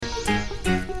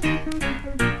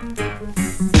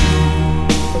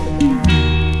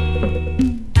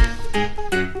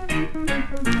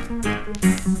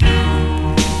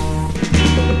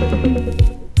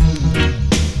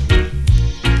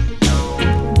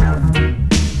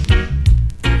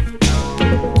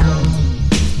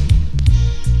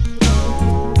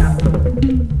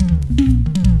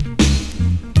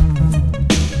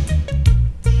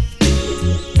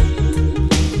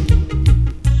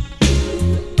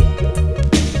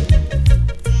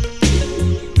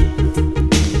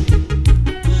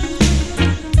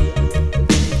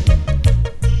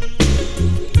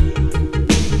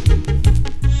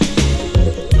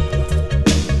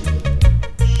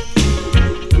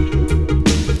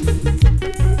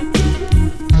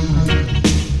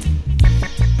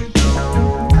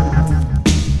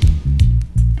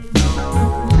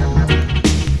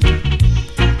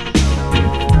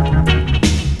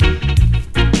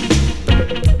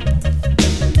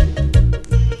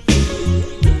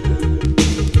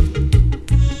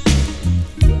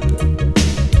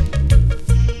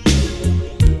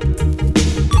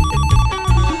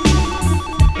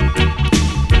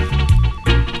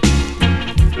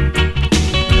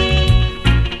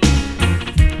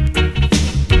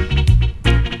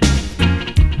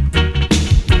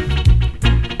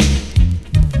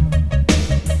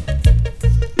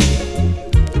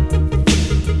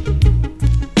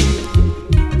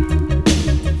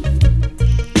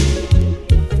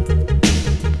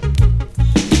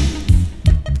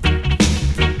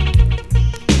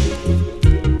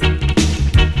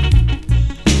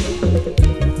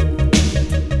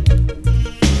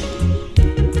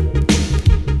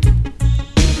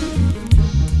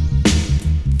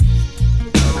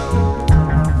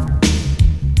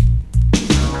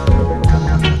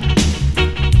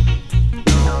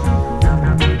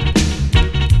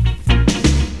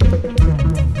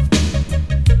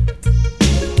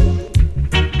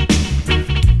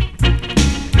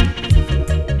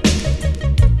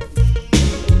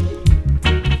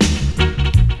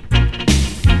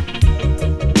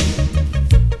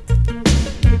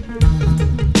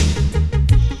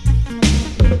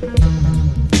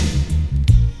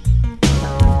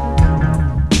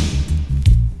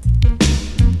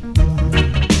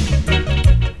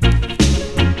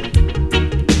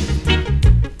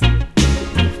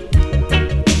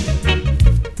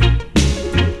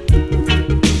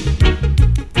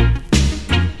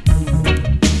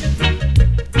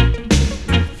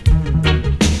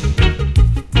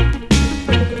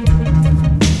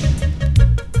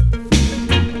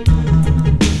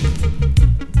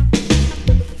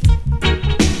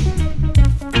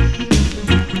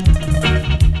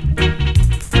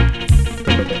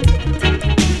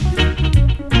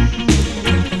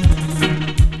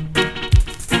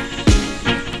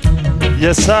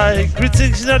Yes, I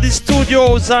greetings in the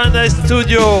studio, Zana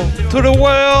studio, to the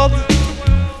world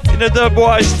in a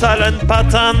dubwise style and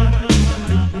pattern.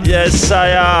 Yes,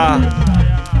 I am.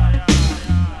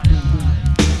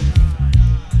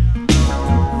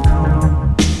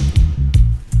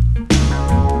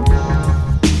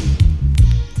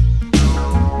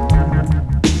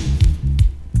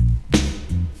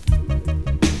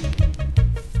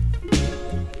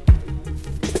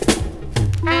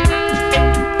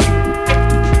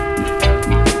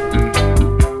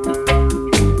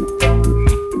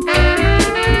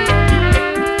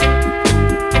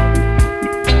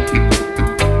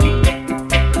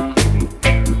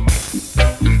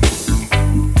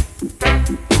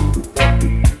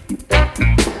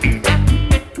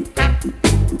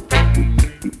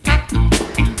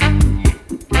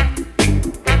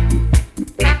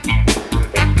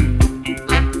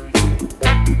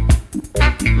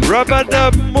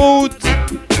 Rub-a-dub mood,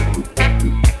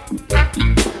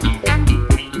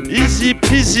 easy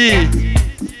peasy,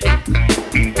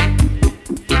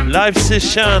 live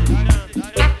session,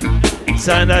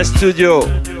 Zana Studio.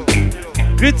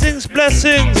 Greetings,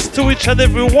 blessings to each and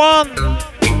every one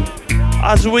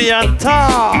as we enter.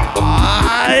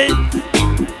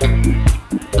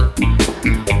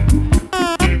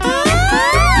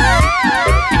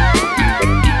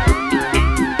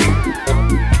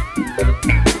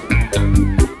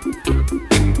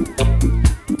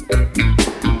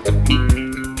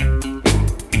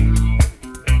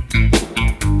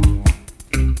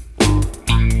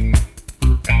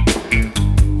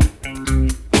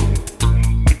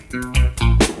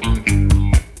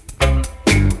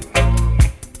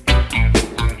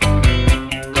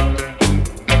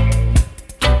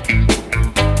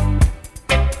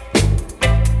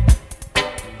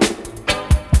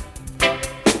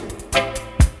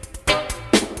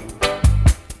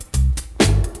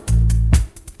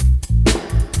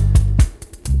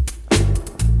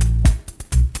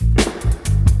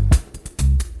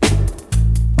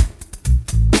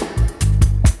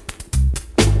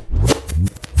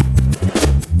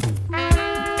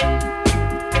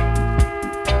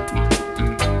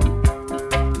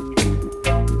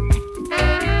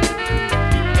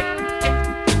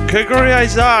 Gregory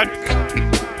Isaac,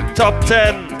 top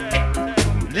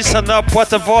 10. Listen up,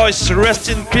 what a voice. Rest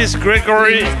in peace,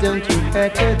 Gregory. Please don't you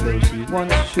hurt her, though she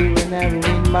once threw an arrow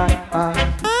in my heart.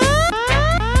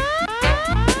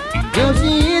 Though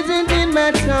she isn't in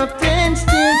my top 10,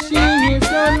 still she is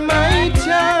on my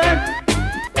chart.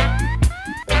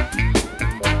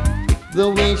 The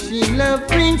way she loved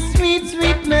brings sweet,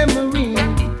 sweet memories.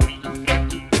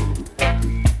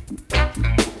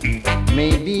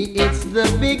 Maybe it's the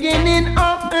beginning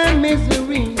of her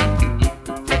misery.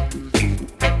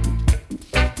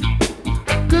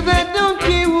 'Cause I don't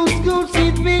care whose school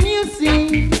she's been, you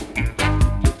see.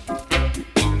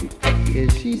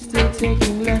 'Cause she's still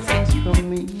taking lessons from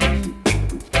me.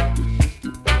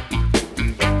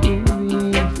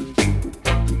 Ooh,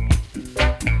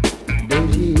 though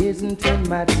she isn't in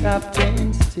my top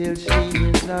 10, still she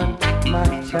is on my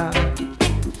chart.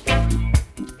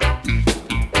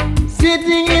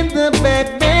 Sitting in the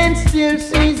back bench, still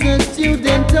she's a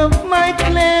student of my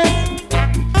class.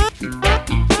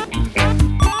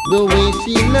 The way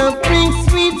she loved brings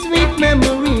sweet, sweet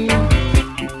memories.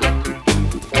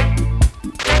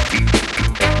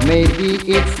 Maybe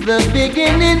it's the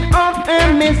beginning of her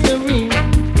misery.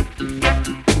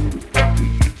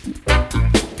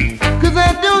 'Cause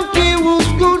I don't care whose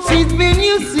school she's been,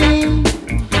 you see.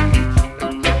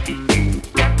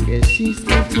 Yeah, she's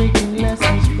still taking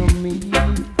lessons from me.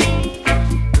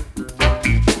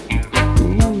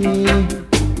 Ooh, yeah.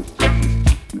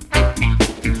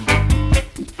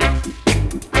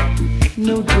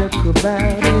 No joke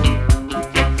about it.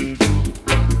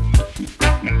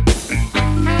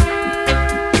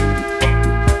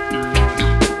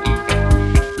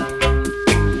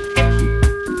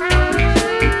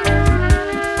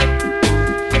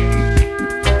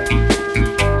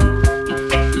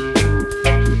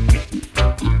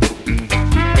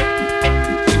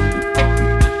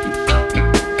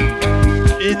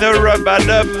 In a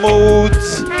rub-a-dub mood.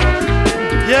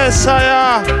 Yes, I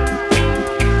am.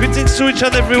 Greetings to each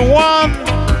and every one.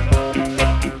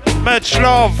 Much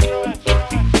love.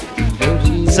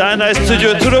 Zana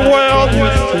Studio to the world.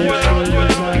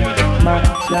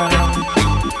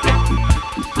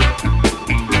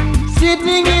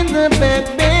 Sitting in the back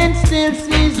bench, still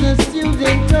she's a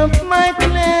student of my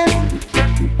class.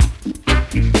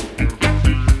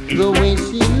 The way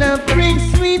she loved brings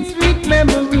sweet, sweet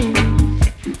memories.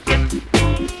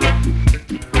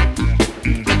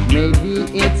 Maybe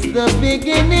it's the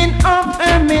beginning of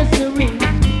her misery.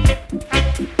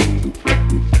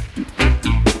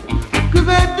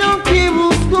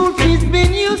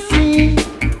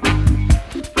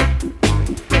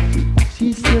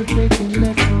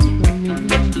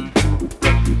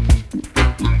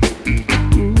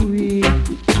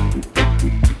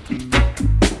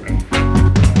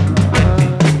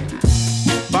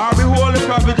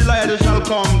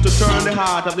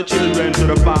 heart of the children to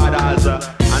the fathers,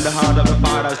 and the heart of the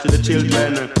fathers to the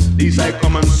children. These I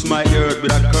come and smite the earth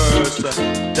with a curse.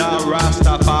 The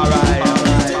Rastafari,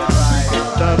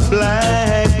 the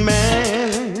black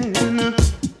man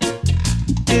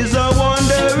is a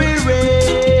wandering race.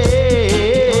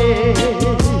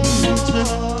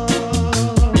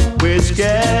 We're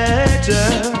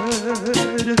scattered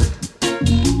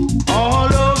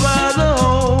all over the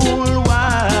whole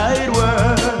wide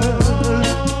world,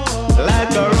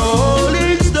 like a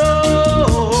rolling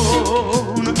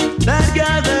stone that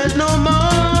gathers no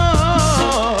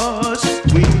moss.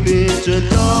 We've been to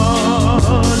dawn,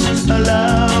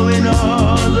 allowing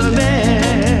all the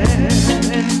men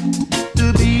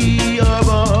to be your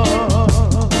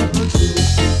boss,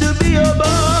 to be your boss.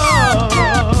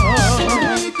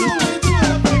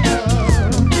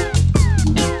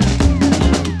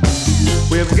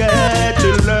 We've got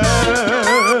to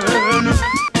learn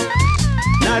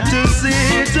not to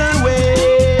sit and wait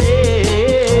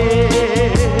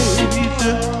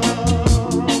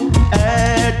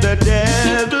at the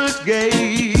devil's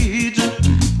gate,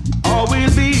 or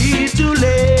we'll be too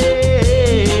late.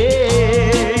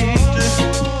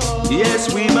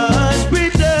 Yes, we must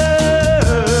return,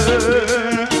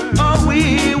 or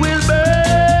we will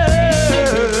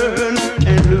burn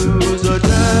and lose our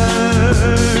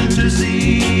turn to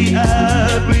see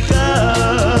Africa,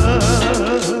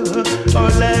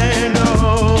 Orlando,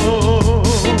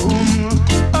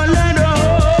 Orlando.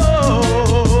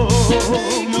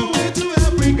 To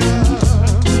Africa.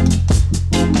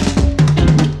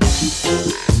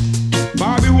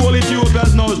 Barbie Wall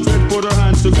Ethiopia's now straight put her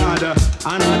hands together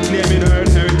and not claiming her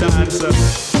inheritance.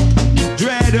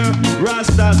 Dread,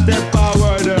 Rasta step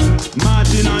forward,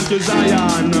 marching onto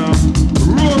Zion,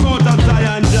 roll out of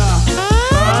Zion, Jah.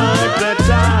 But the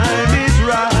time is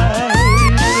right,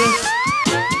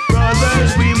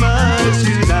 brothers, we must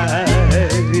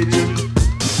unite,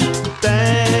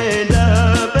 stand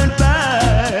up and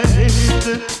fight,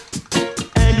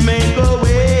 and make a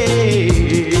way,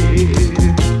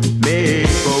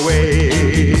 make a way,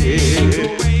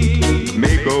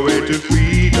 make a way to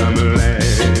freedom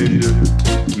land,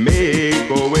 make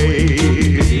a way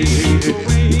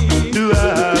to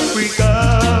Africa,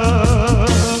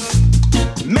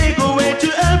 make a way to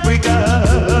Africa,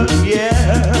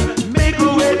 yeah, make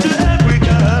a way to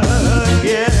Africa,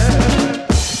 yeah.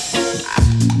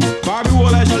 Barbie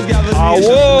Wall, I shall gather the Ah, nations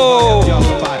whoa. to the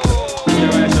fight.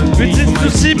 Here I shall Greetings speak to my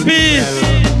CP. will,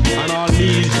 and all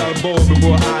knees shall bow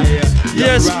before I.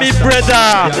 Yes, me Rastafari, brother.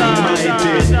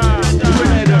 united.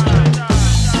 Brother.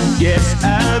 Yes,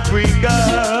 Africa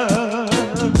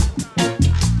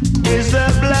is the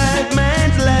black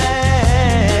man's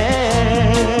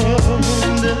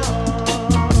land.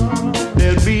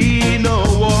 There'll be no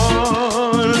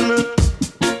one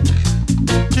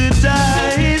to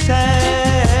tie his hands,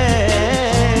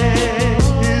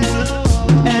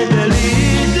 and the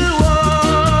little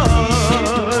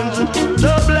ones,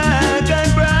 the black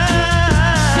and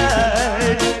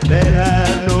bright, they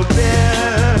have no fear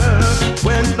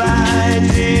when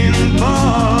fighting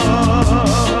for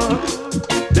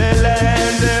their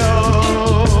land, their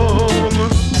home,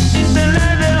 their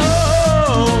land, their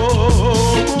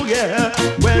home, yeah,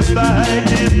 when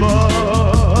fighting for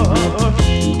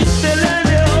their land,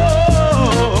 their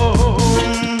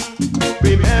home.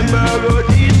 Remember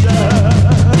Rhodesia.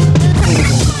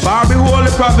 Barbie Wall,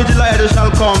 the prophet Elijah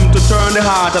shall come to turn the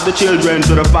heart of the children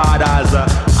to the fathers,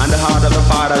 and the heart of the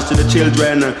fathers to the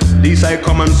children. These I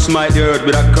come and smite the earth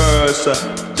with a curse.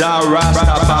 Jah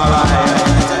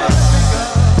Rastafari.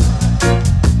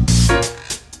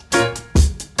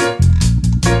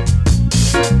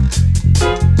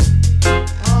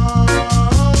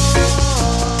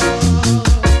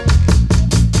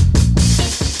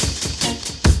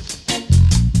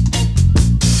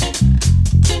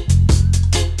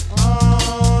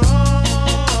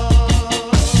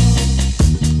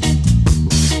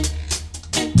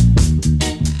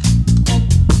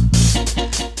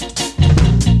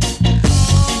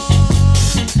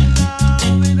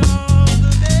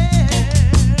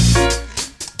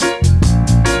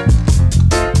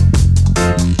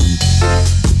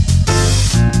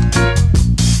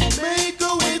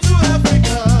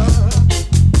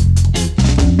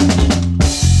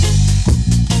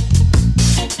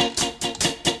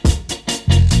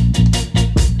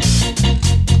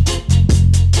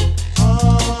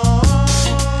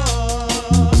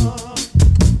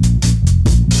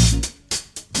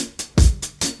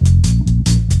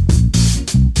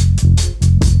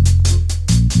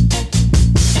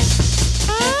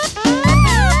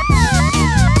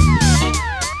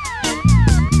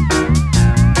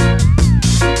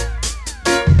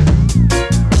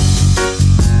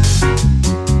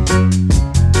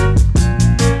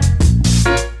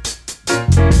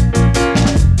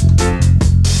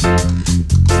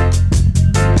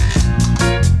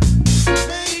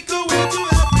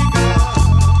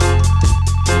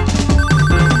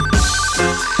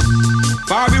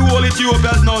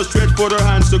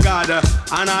 hands to God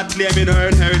and not claiming her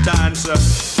inheritance.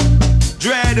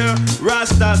 Dread,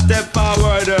 Rasta step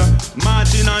forward,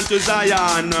 marching onto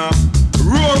Zion,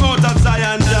 roar out of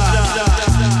Zion.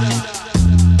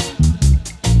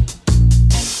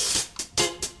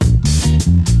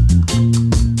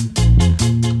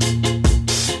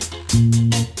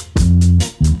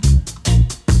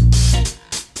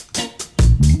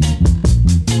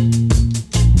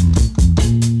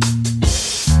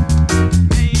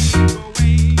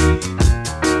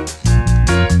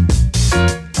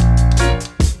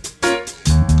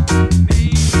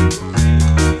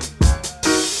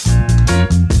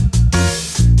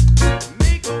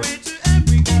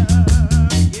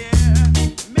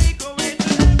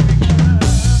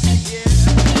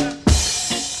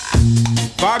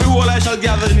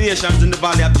 In the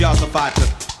valley of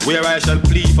Josaphat, where I shall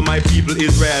plead for my people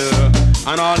Israel,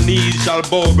 and all knees shall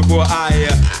bow before I,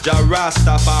 Jah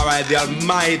Rastafari, the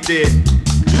Almighty.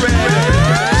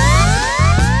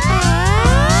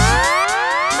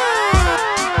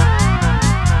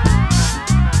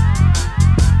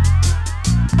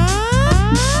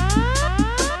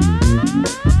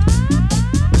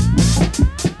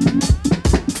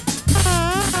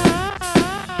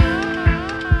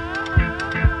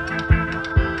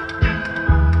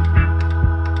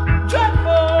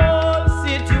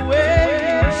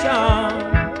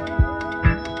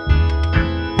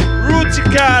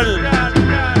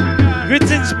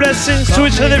 Greetings, blessings to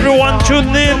each and everyone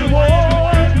tuned in.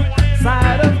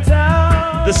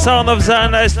 The sound of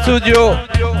Zion Studio.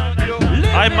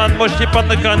 I'm Man Moship on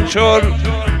the control.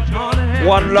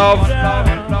 One love.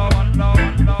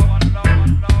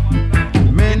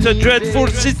 It's a dreadful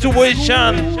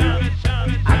situation.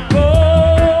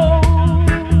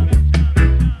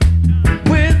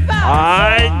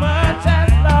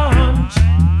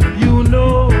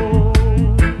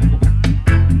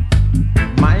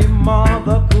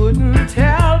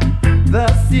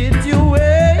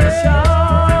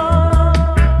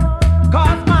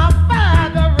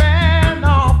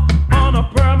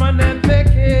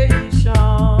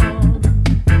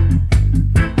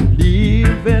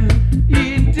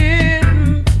 He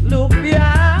didn't look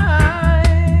behind.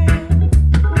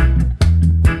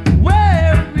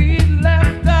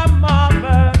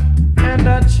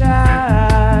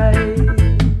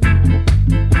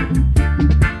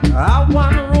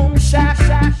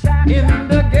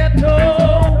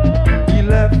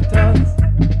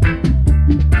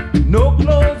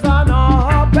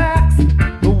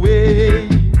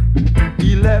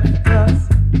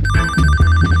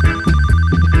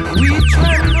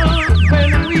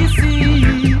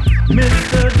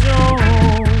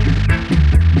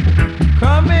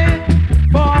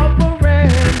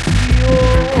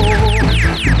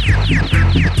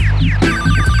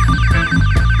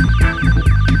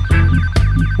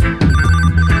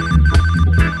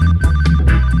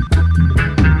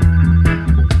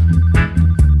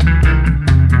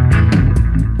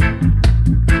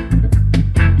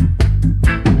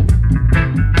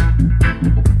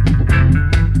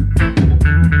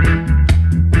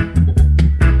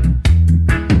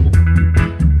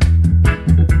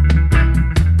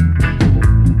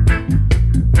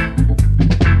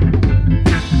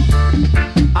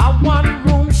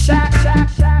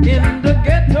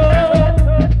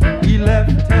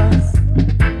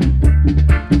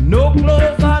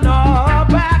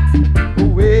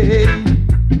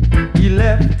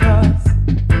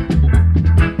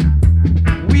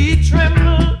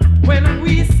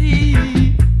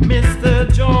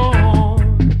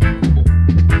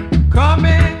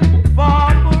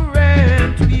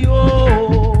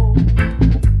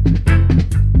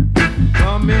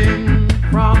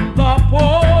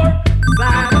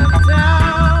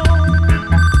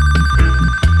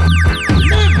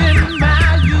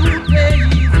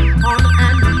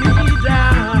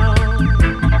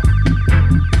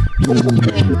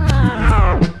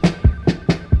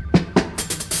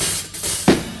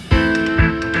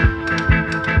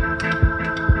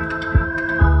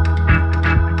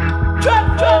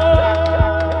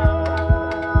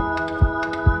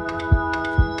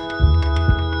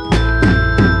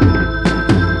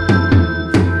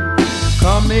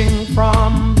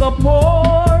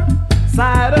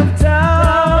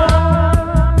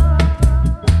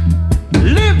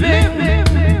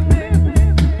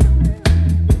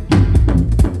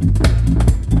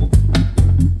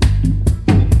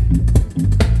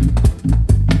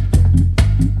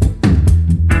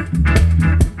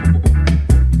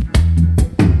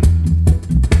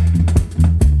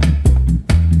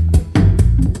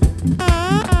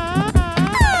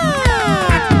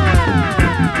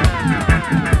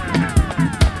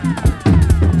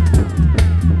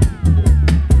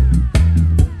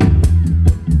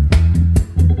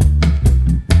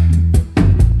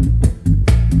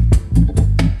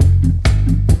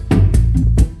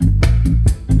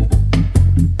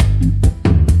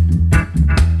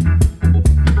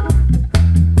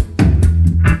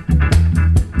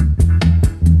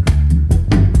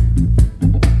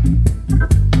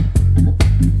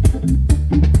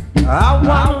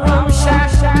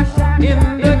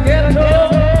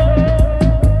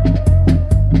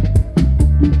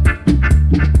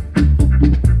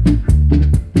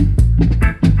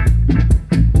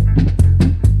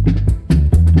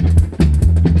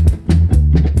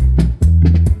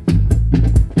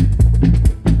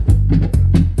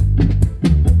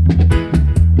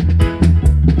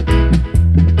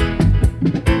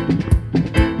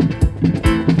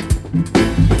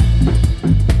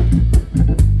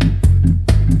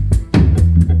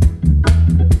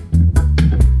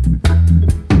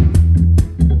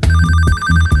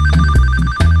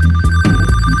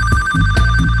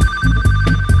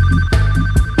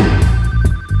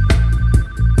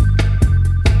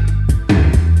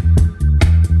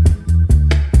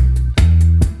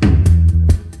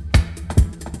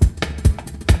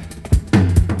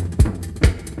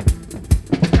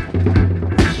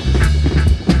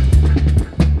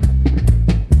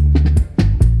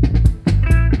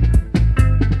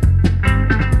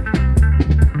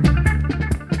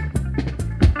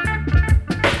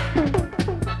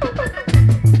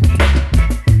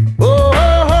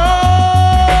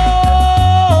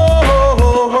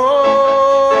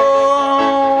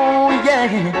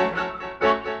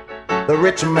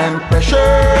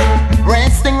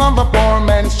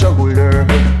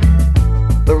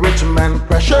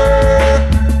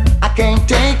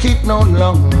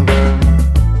 longer.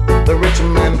 The rich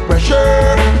man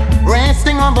pressure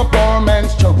resting on the poor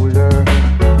man's shoulder.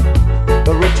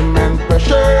 The rich man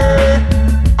pressure,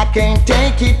 I can't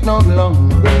take it no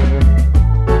longer.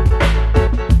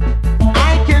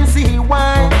 I can see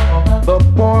why the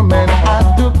poor man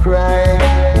had to cry.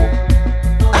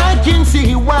 I can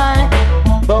see why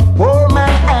the poor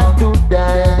man had to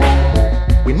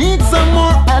die. We need some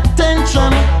more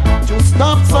attention to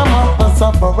stop some of the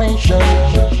separation.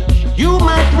 You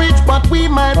might rich, but we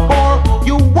might poor.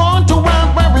 You want to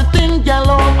have everything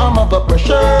yellow under the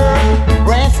pressure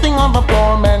resting on the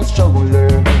poor man's shoulder.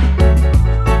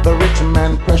 The rich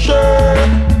man pressure,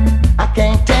 I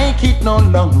can't take it no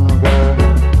longer.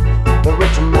 The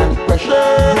rich man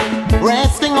pressure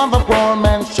resting on the poor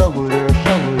man's shoulder.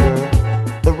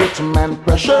 The rich man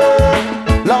pressure,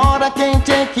 Lord, I can't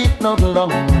take it no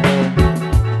longer.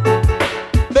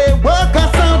 They work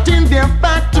us out in their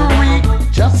factory,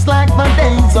 just like the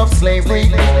days of slavery,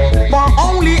 for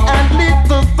only a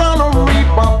little salary.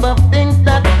 But the thing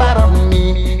that bothers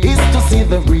me is to see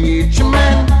the rich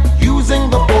man using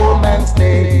the poor man's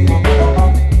name,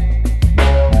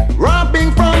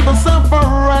 robbing from the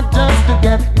sufferer just to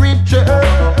get richer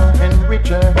and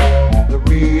richer. The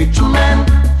rich man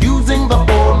using the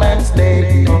poor man's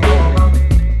name,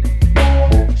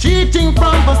 cheating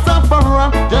from the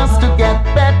sufferer just to get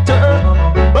better.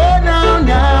 Oh no,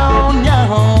 no, no,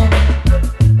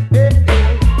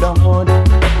 Lord.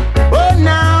 Oh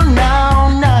no, no,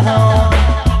 no.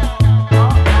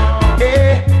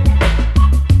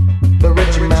 The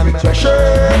rich man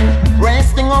pressure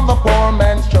resting on the poor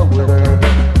man's shoulder.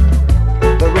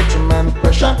 The rich man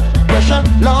pressure,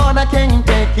 Lord, I can't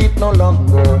take it no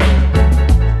longer.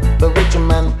 The rich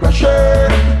man pressure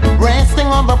resting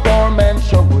on the poor man's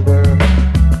shoulder.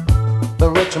 The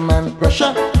rich man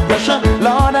pressure,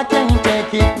 Lord, I can't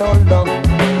take it no longer.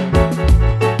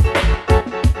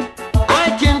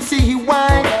 I can see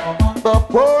why the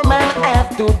poor man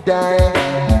have to die.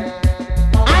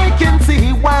 I can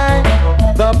see why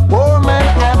the poor man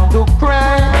have to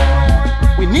cry.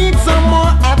 We need some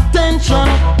more attention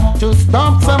to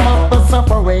stop some of the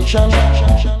separation.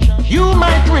 You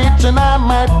might rich and I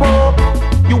might poor.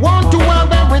 You want to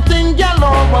have everything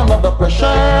yellow under the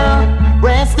pressure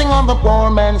resting on the poor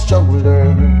man's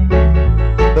shoulder.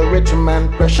 The rich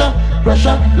man pressure,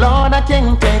 Lord, I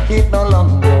can't take it no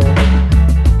longer.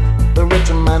 The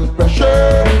rich man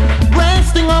pressure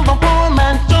resting on the poor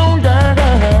man's shoulder.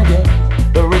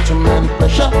 The rich man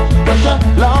pressure,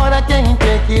 Lord, I can't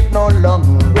take it no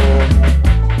longer.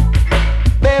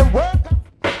 They work.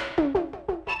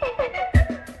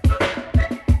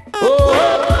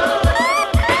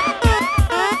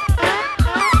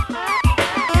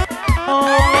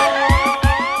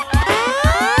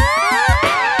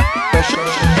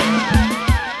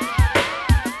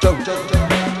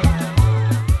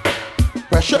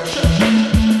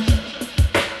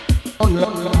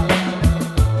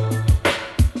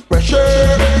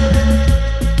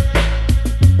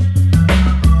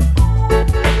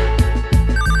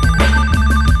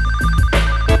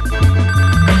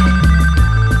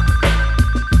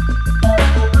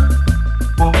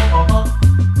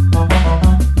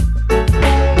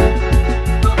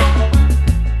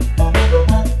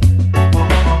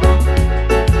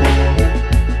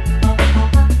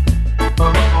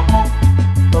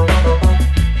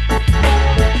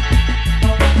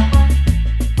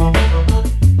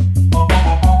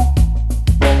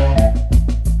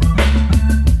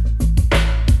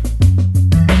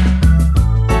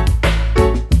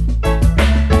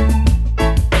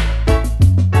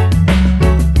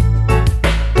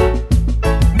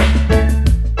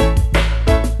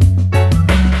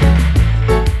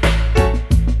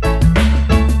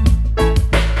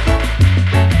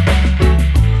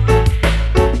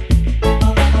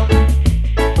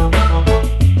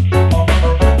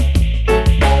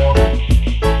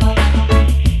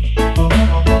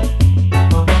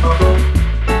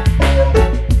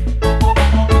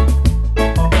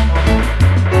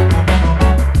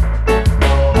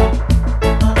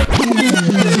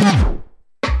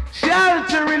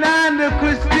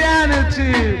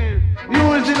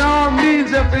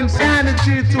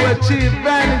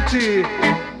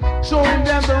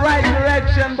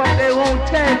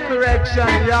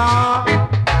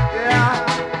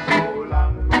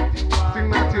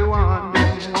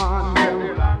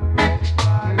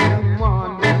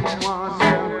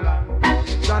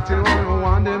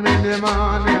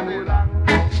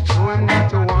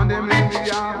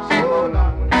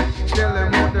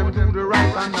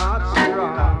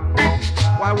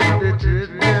 Why would they treat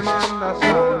them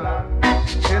understand?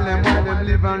 Tell them why them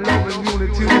live live in love and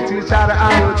unity with each other,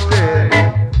 I would say.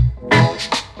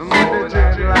 And with the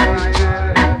dread like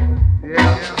that,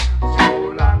 yeah.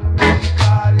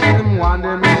 Them want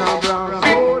them in a brown,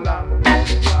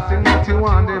 sing that you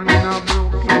want them in a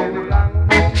Brooklyn.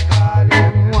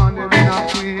 Them want them in a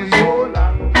Queens,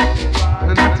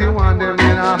 and that you want them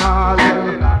in a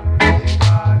Harlem.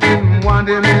 Them want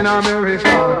them in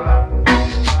America,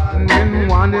 and them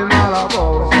want them all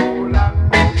about.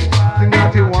 Sing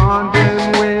that you want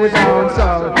them way down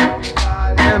south.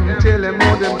 Them tell them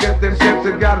how them get themselves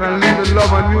together and live in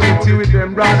love and unity with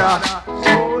them brother.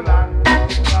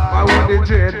 Why would they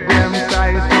dread them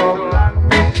size up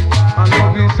and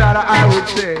love each other, I would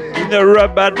say. In the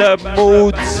rubber dub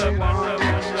mood.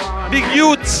 Big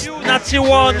youth, Natty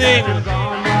warning.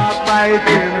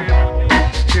 Fighting,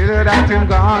 till that him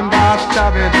gone back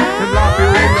stabbing. Him laugh you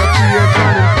in the tears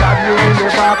and him stab you in the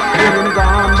back. Till him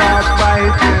gone back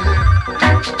fighting.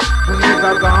 And he's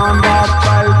a gone back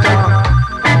fighter.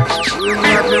 Him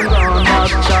let him gone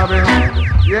back stabbing.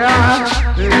 Yeah,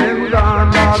 him gone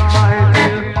back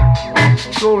fighting.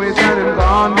 So we tell him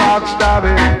gone back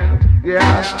stabbing.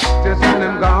 Yeah, just tell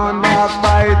him gone back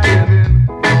fighting.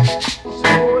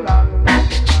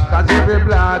 Cause every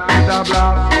black is a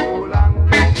black.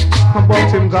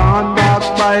 But him gone back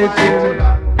fighting.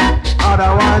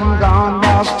 Other one gone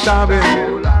back stabbing.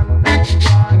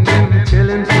 And then tell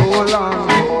him so long.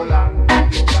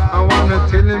 I wanna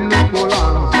tell him to go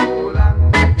long.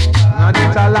 Not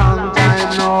it's a long time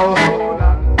now.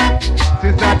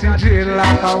 Since that in jail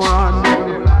like I want.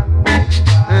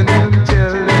 And then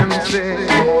tell them say,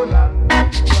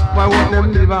 why won't them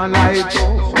live on life?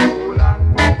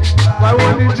 Why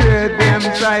won't they trade them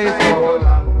size?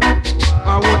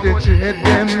 Why would they trade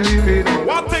them living?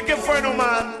 What take it for no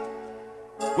man?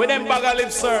 With them bag of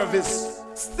lip service.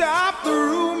 Stop the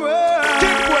rumors.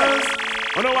 Keep quiet.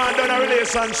 I don't want done a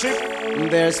relationship.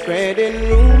 They're spreading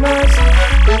rumors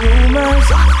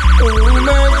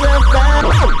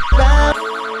about.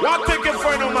 What take it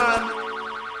for no man?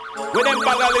 With them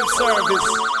bag of lip service.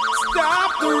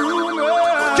 Stop the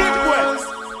rumors. Keep quiet.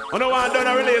 I don't want done a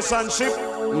relationship.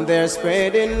 They're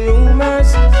spreading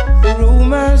rumors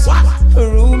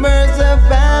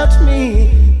about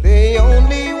me. They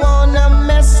only wanna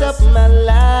mess up my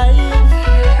life.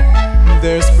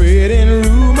 They're spreading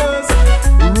rumors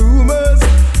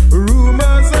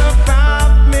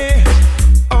about me.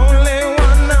 Only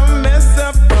wanna mess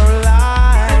up my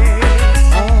life.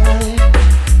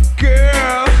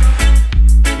 Girl,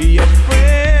 your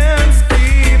friends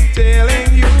keep telling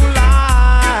you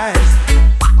lies.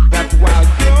 That while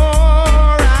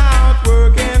you're out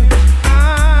working,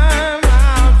 I'm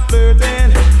out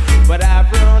flirting. But I've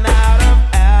run out of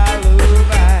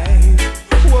alibis.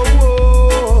 Whoa,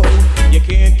 whoa, you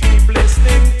can't keep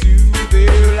listening to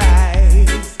their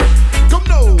lies. Come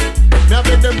now, me I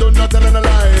beg them do not telling a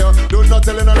lie, do not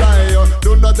telling a lie,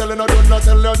 do not telling a lie.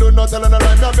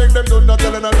 Me I beg them do not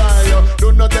telling a lie,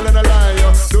 do not telling a lie,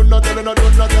 do not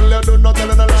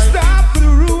telling a lie. Stop the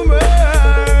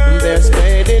rumors. They're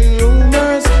spreading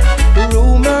rumors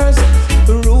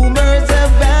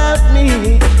about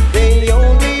me. They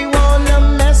only wanna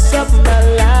mess up my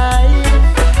life.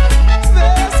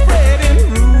 They're spreading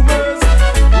rumors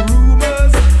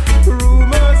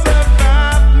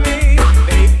about me.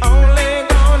 They only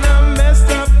gonna mess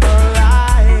up my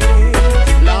life.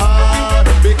 Lord,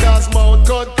 because mouth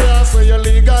cut grass when you're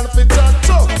legal fit chat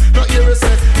too. No hear you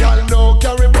say, y'all know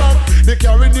carry back. They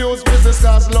carry news business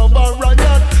cause love and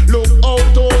riot. Look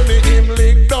out Tony, him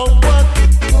lick down what.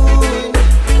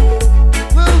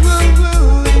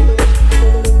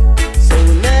 So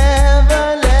never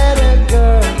let a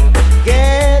girl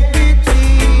get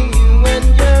between you and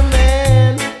your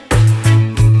man.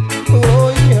 Oh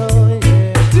yeah.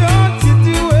 Don't you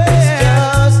do it. It's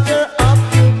just her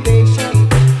occupation,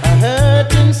 a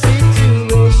hurting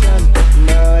situation.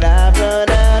 But I've run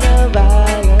out of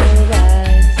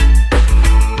alibis.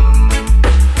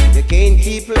 You can't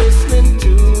keep listening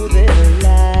to their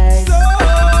lies. So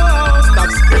stop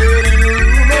spreading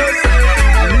rumors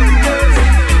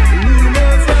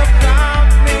about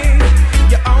me.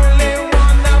 You only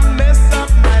wanna mess up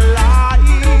my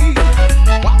life.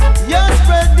 You're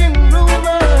spreading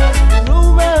rumors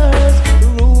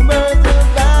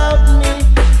about me.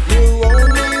 You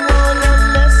only wanna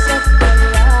mess up my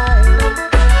life.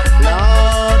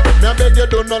 Lord, me I beg you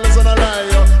do not listen a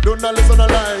lie, do not listen a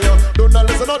lie, do not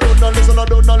listen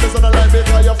a lie.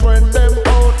 Because your friend them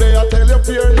out there I tell you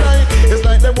fear lie. It's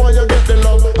like them want you get the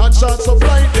love and shots of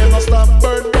light. They must stop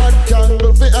burn bad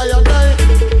candle for iron night.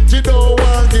 She don't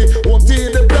want it, won't tea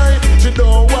the blind. She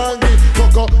don't want it,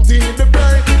 cocoa tea the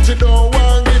blind. She don't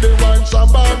want it, the one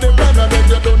shamba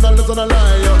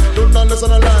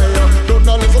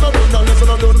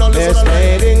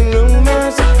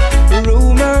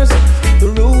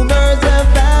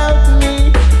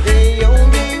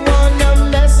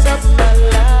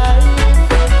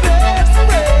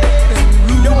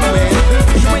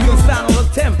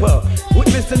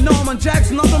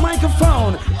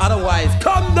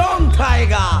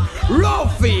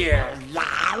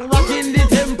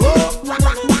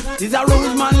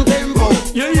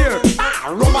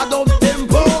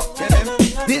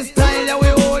This style that we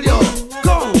hold you.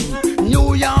 Come,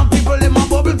 New York people in my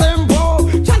bubble tempo.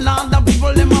 Canada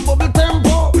people in my bubble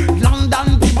tempo.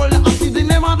 London people in my city in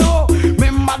my door.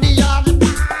 Remember the yard.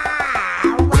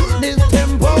 Rock this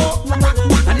tempo.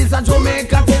 And it's a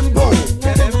Jamaica tempo.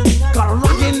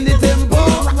 Rocking the tempo.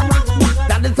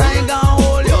 That the tiger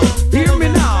hold you. Hear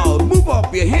me now. Move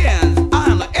up your hands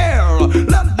on the air.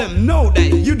 Let them know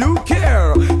that you do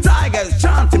care. Tigers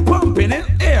chanting, pumping in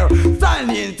air.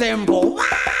 Styling tempo.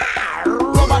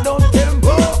 Rubber down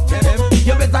tempo.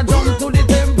 You better jump to the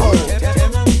tempo.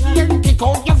 Then kick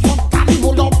out your foot and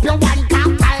hold up your wine.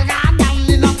 Can't tiger down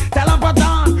in a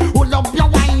telepathan. Hold up your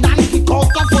wine and kick out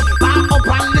your foot. Back up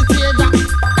on the stage.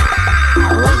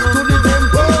 Rock to the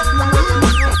tempo.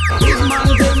 Big man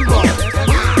tempo.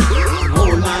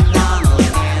 Old MacDonald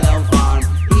had a farm.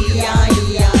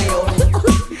 E-I-E-I-O.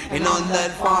 And on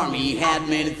that farm he had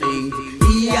many things.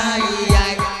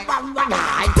 E-I-E-I-O.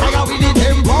 Tiger with the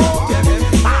tempo.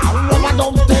 Rubber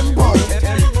down tempo.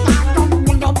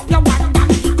 Hold up your wine and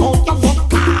kick out your foot.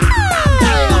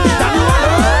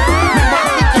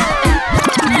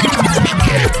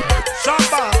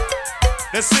 Shamba,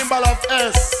 the symbol of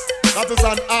S, that is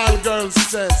an all girls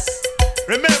chest.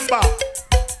 Remember,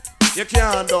 you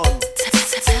can't done.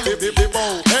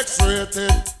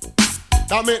 X-rated,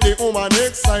 that make the woman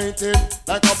excited.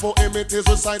 Like a poem it is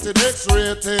recited,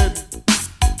 X-rated.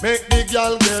 Make the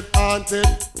girl get haunted.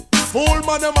 Fool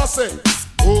man them a say,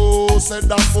 oh, said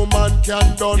that woman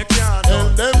can done. Tell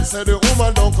them say the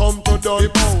woman don't come to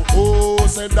done. Oh,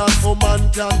 said that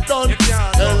woman can done.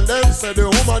 Tell them say the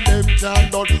woman them can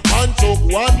done. One choke,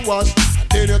 one wash, and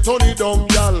then you turn it down,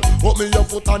 girl. Put me your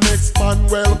foot and next man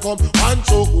welcome. One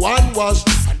choke, one wash,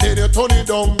 and then you turn it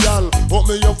down, girl. Put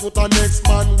me your foot and next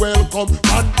man welcome.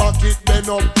 Man back it bend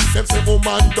up. Them say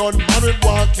woman done. Man with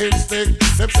walking stick.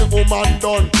 Them say woman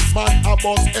done. Man a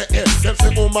boss Them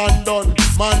say woman done.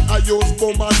 Man a use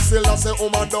woman still I say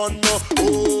woman done no.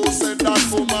 Oh, say that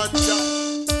woman ja.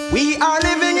 We are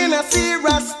living in a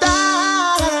serious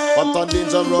time. But a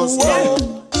dangerous time.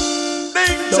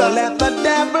 Don't let the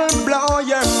devil blow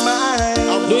your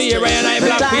mind. Do you right now,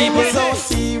 black people? The time is so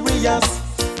serious,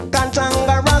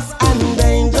 cantankerous and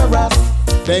dangerous.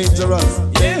 Dangerous.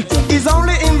 Yeah. It's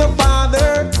only in the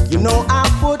Father, you know I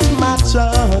put my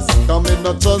trust. Come in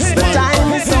the trust. The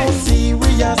time is so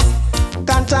serious,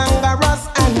 cantankerous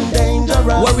and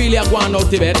dangerous. What really are going out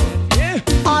to bed? Yeah.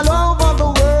 All over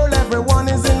the world, everyone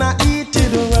is in a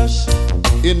heated rush.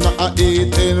 In a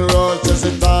eating rush, yes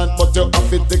it on, but you have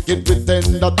to take it with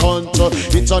tender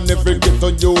touch. Each and every ghetto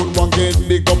you want get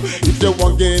big up. If you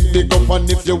want get big up and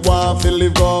if you want to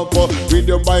live up, read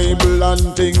your Bible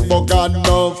and think about God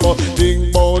enough.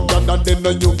 Think about God and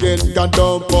then you get God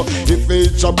up. If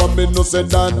it's a me no say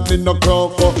that me no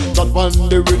crop. That one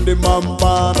the rhythm and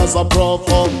pan as a prof.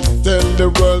 Tell the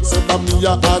world say that me a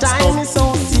hot stuff. Time is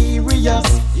so serious,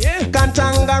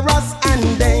 cantankerous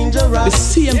and dangerous. The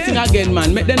same thing again,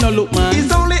 man. Make them no look, man. It's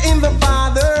only in the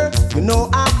Father, you know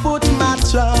I put my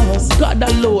trust. God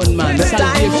alone, man. The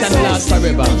Salvation lasts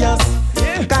forever.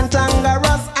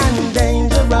 Cantankerous and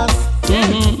dangerous.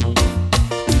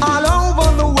 All over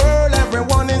the world,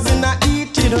 everyone is in a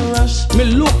heated rush. Me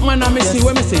look, man, and me see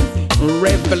what me say.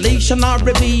 Revelation I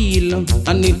reveal,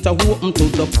 and it a open to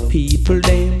the people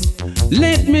then.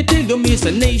 Let me tell you, me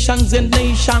say nations and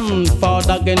nation,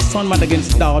 father against son, mother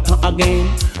against daughter again.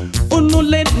 Oh no,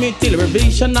 let me tell you,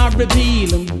 revelation I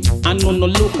reveal, and no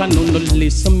look and no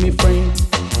listen, me friend.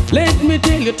 Let me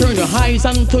tell you, turn your eyes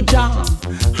unto Jah,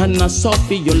 and not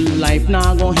suffer your life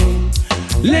now go ahead.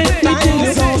 Let me tell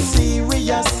you, so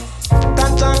serious,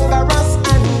 cantankerous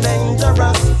and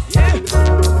dangerous.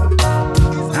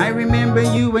 I remember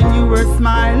you when you were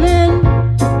smiling.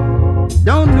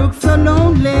 Don't look so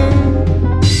lonely.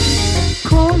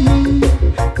 Call me,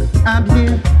 I'm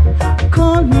here.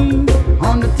 Call me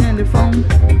on the telephone.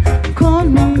 Call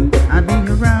me, I'll be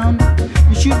around.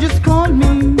 You should just call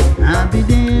me, I'll be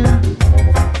there.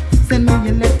 Send me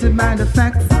a letter by the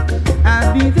fax,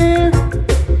 I'll be there.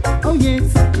 Oh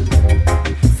yes.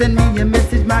 Send me a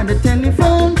message by the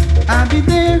telephone, I'll be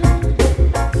there.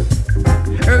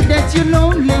 Heard that you're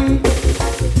lonely,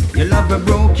 your lover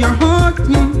broke your heart,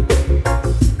 yeah.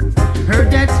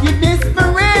 Heard that you're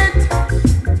desperate,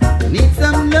 need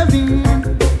some loving.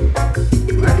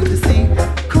 What did you say?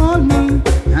 Call me,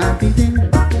 I'll be there.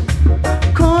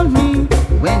 Call me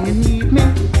when you need me.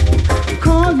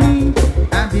 Call me,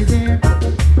 I'll be there.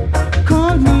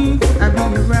 Call me, I'll be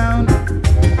around.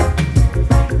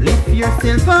 Lift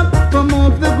yourself up from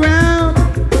off the ground,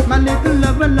 my little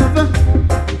lover.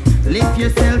 Lift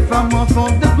yourself from off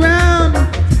of the ground.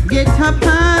 Get up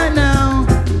high now.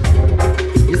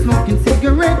 You're smoking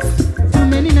cigarettes.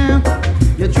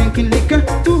 drinking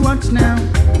liquor too much now.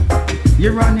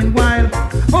 You're running wild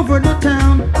over the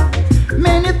town.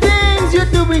 Many things you're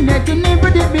doing that you never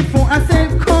did before. I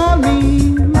said call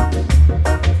me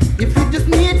if you just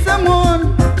need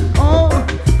someone. Oh,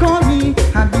 call me,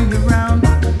 I'll be around.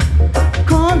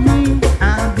 Call me,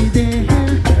 I'll be there.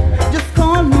 Just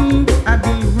call me, I'll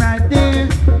be right there.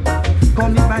 Call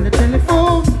me by the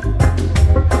telephone.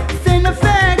 Send a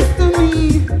fax to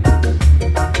me.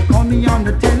 Call me on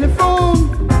the telephone.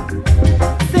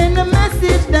 Send a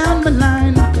message down the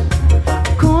line.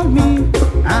 Call me,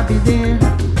 I'll be there.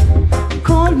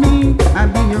 Call me, I'll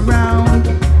be around.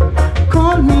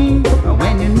 Call me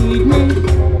when you need me.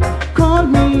 Call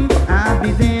me, I'll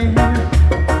be there.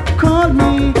 Call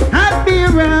me, I'll be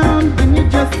around when you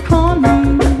just call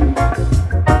me.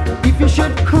 If you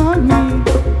should call me.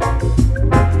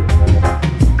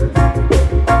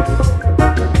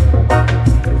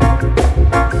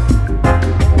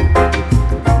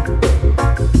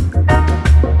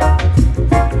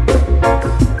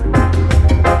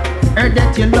 Heard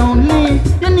that you're lonely,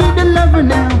 you need a lover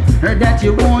now. Heard that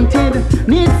you wanted,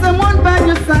 need someone by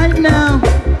your side now.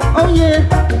 Oh yeah.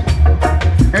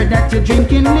 Heard that you're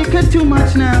drinking liquor too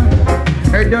much now.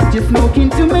 Heard that you're smoking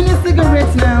too many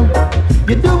cigarettes now.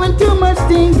 You're doing too much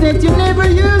things that you never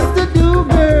used to do,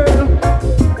 girl.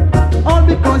 All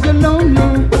because you're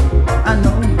lonely. I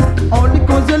know. All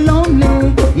because you're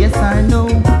lonely. Yes, I know.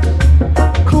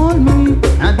 Call me,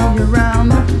 I'll be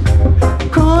around.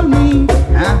 Call me,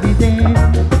 I'll be there.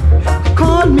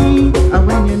 Call me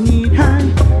when you need high.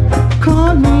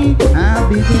 Call me, I'll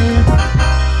be there.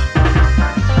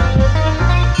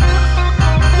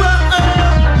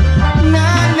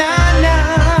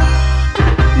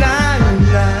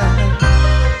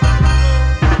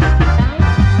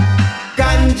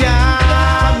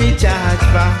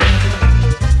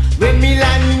 When me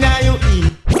land now you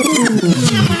eat.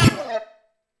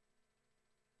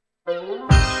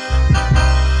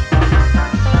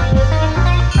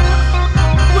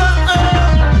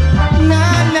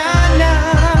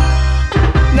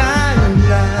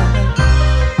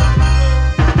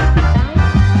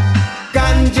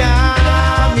 Ganja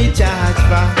me charge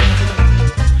for.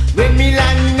 When me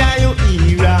land now you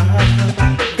era.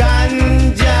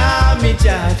 Ganja me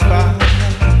charge for.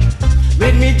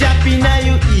 When me jump in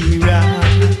you era,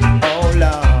 oh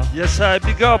Lord. Yes, I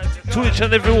big up to each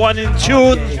and everyone in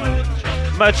tune.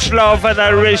 Much love and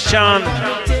adoration.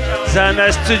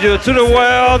 Zana Studio to the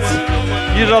world.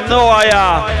 You don't know I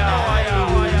am.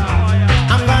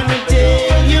 I'm gonna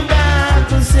tell you about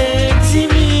the sexy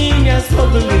mean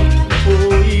smuggling.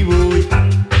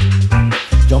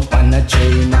 Jump on the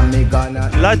train and me gonna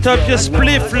light up your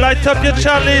spliff, light up your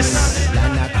chalice.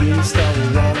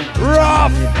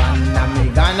 Rough.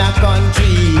 Ghana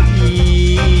country,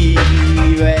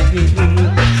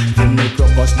 when me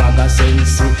crocus bag a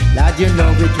sense, lad you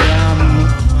know it ram.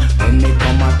 When me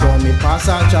come at home, me pass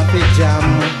a traffic jam.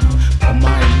 Come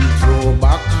on, throw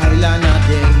back Highland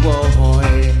again,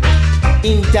 boy.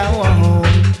 In town,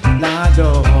 lad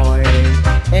boy.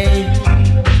 Hey,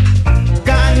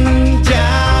 ganja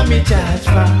me charge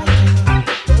for.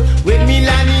 When me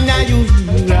land in a you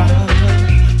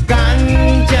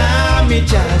ganja me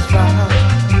charge for.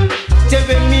 Tell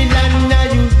me land na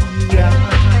you yeah.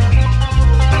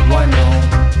 1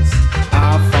 ounce,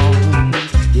 half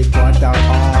ounce, a quarter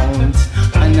ounce,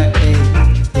 and a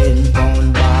 10-pound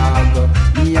bag.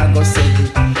 Me a go sell it,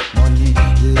 money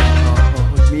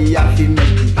Lord. Me a fi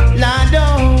make it, Lord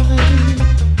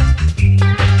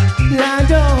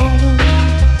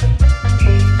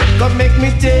come make me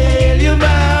tell you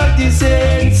about the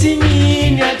sense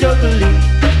in your juggling.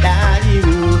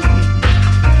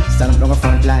 Stand up on the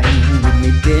front line with me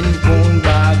 10-pound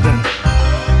bag.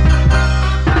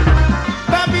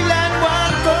 Babylon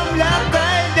won't come lock I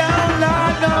down,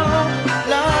 Lord no,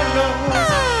 Lord no.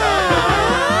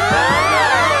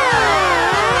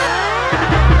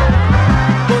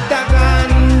 Put a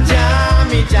ganja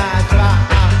me charge.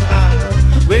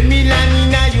 When me land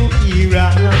in a you era,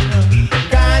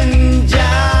 ganja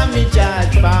me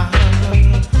charge.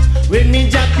 When me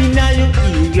jump in a you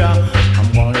era, I'm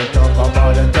gonna talk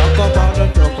about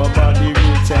the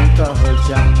roots and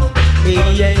culture. Hey,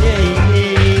 yeah, yeah,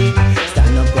 yeah.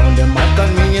 Stand up on the mic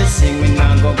and when you sing, we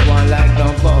not go on like no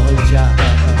vulture.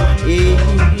 Hey,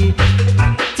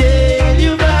 tell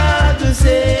you about the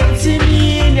sexy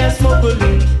mean and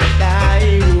smuggling.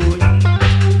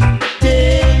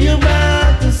 Tell you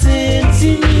about the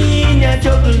sexy mean and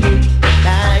juggling.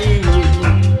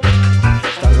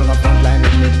 Stand on the front line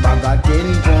with me bag a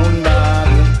 10-pound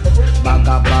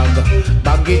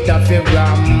bag it up your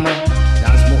gram.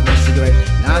 Now smoke no cigarette,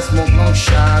 now smoke no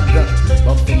shag.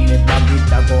 But for me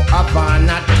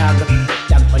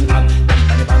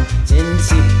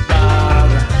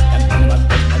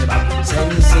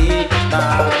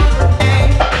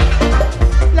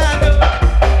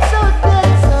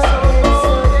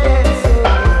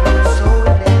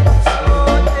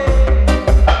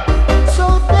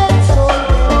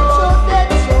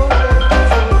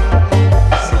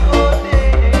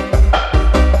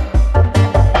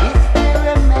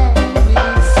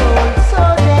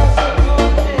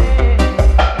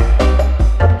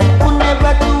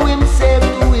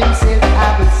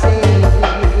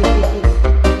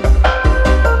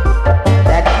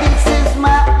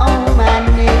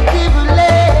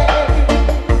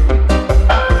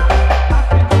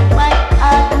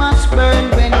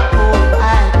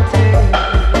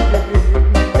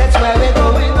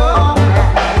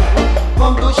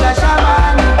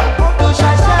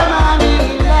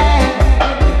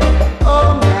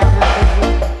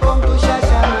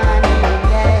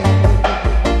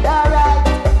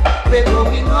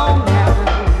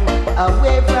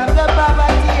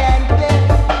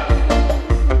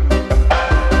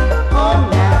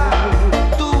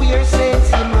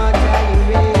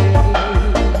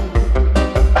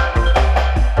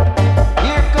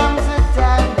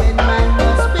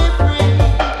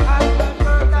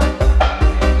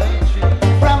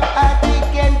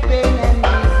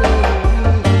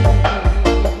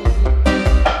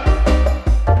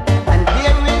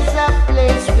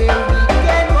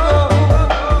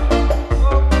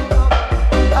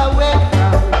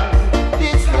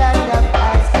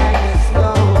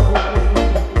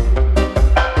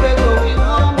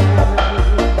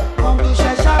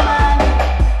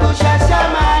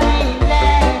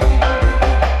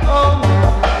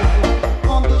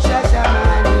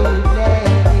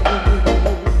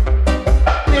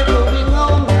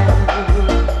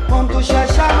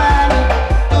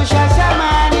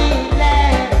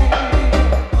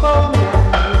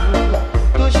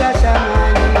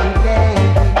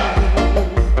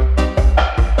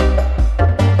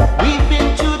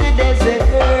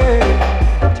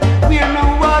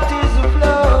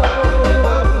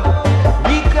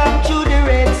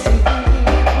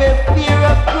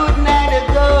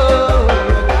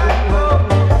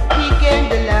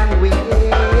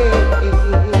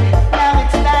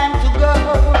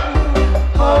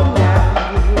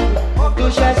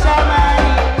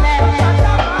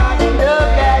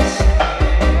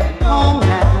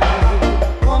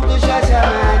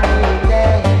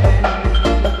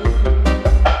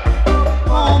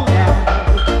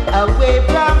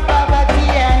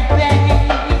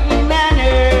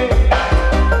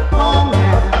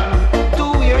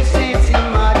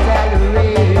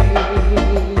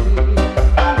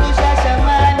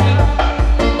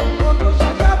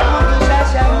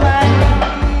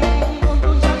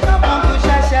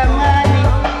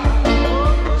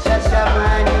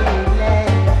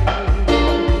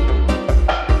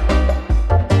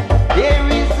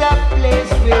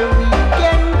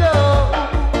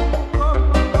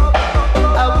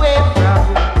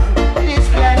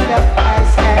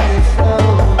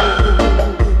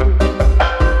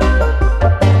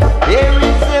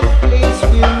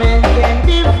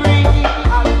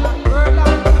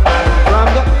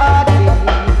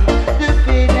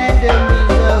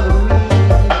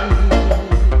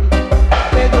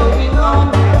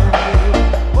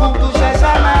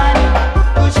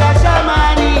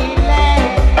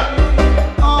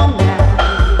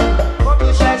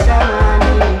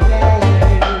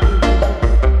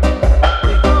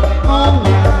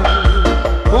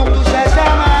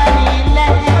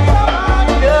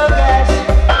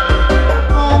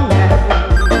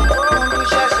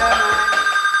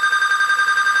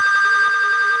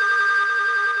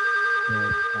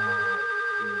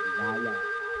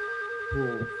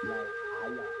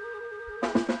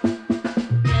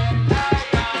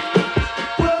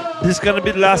This is gonna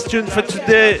be the last tune for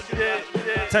today.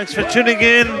 Thanks for tuning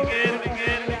in.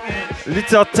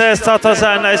 Little test out of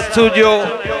the nice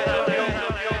studio.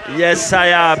 Yes, I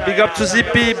am. Big up to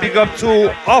ZP, big up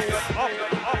to Off,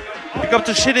 big up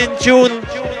to Shit in June.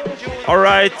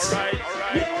 Alright.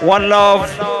 One love,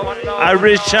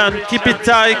 Irish and keep it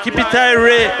tight,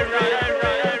 Ray.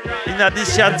 In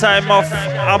this year time of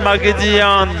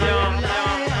Armageddon.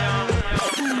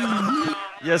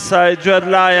 Yes, I Dread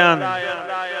Lion.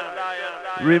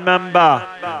 Remember.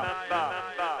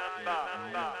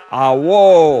 Ah,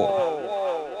 whoa.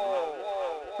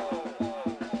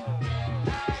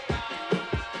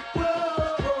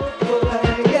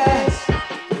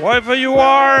 Wherever you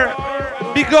are,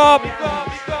 big up.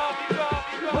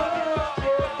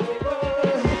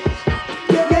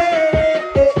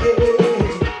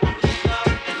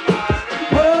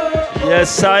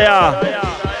 Yes, Saya.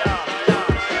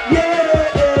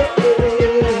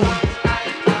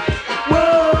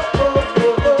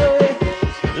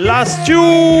 Last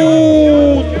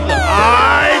tune.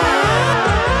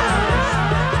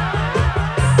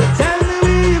 Tell me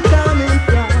where you coming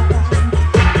from.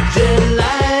 Dread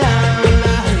Lion,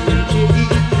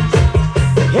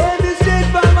 heavy straight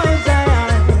from Mount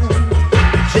Zion.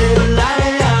 Dread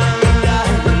Lion,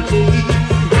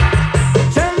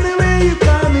 tell me where you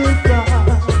coming from.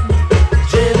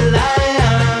 Dread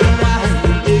Lion,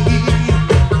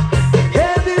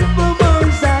 heavy from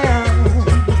Mount Zion.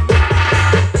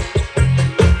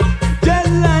 Dread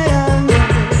Lion,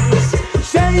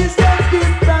 say you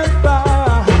stepping from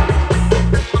far.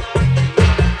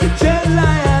 Dread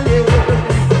Lion,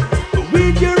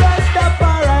 with your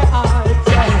Rastafari heart,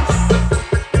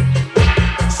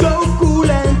 so cool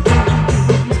and cool,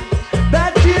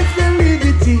 that is the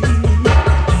liberty.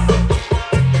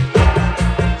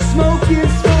 Smoking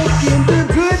the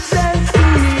good sense.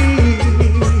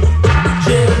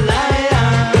 Dread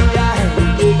Lion,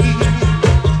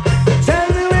 tell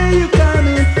me where you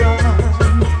coming from.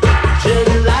 Dread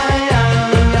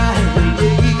Lion,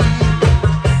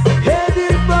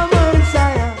 headed from Mount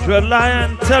Zion. Dread Lion,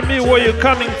 tell me where you're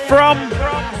coming from.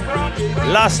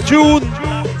 Last tune.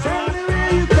 Tell me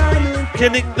where you coming from.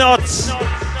 Kinnick Nuts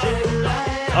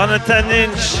on a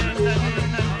 10-inch.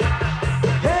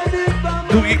 Headed from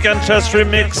Doogie Conscious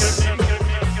remix.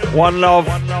 One love.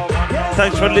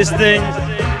 Thanks for listening.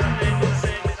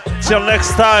 Till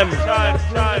next time.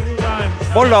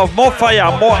 More love, more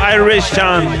fire, more Irish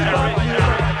chant.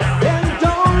 And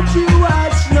don't you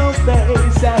watch no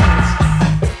faces.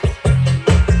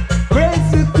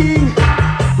 Praise the King,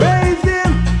 praise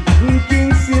him,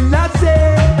 King Selassie.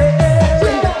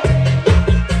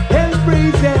 And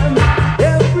praise him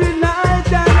every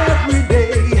night and every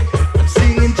day. I'm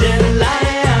singing Dread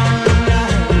Lion.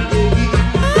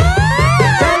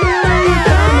 Tell me where you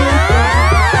coming from.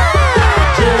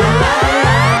 Dread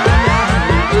Lion,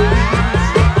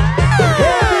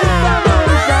 headed from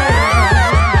Mount Zion.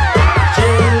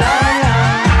 Dread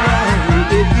Lion,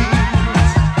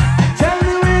 tell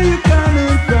me where you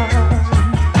coming from.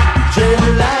 Dread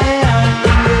Lion,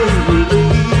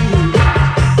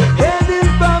 headed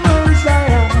from Mount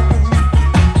Zion.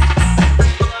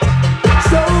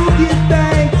 So give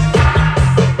thanks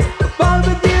for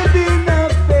the giving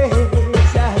of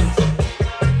faces.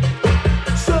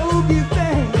 So give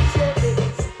thanks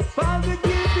for the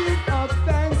giving of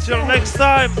thanks. Till next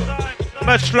time.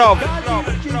 Much love. God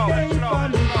is the day for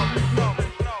me.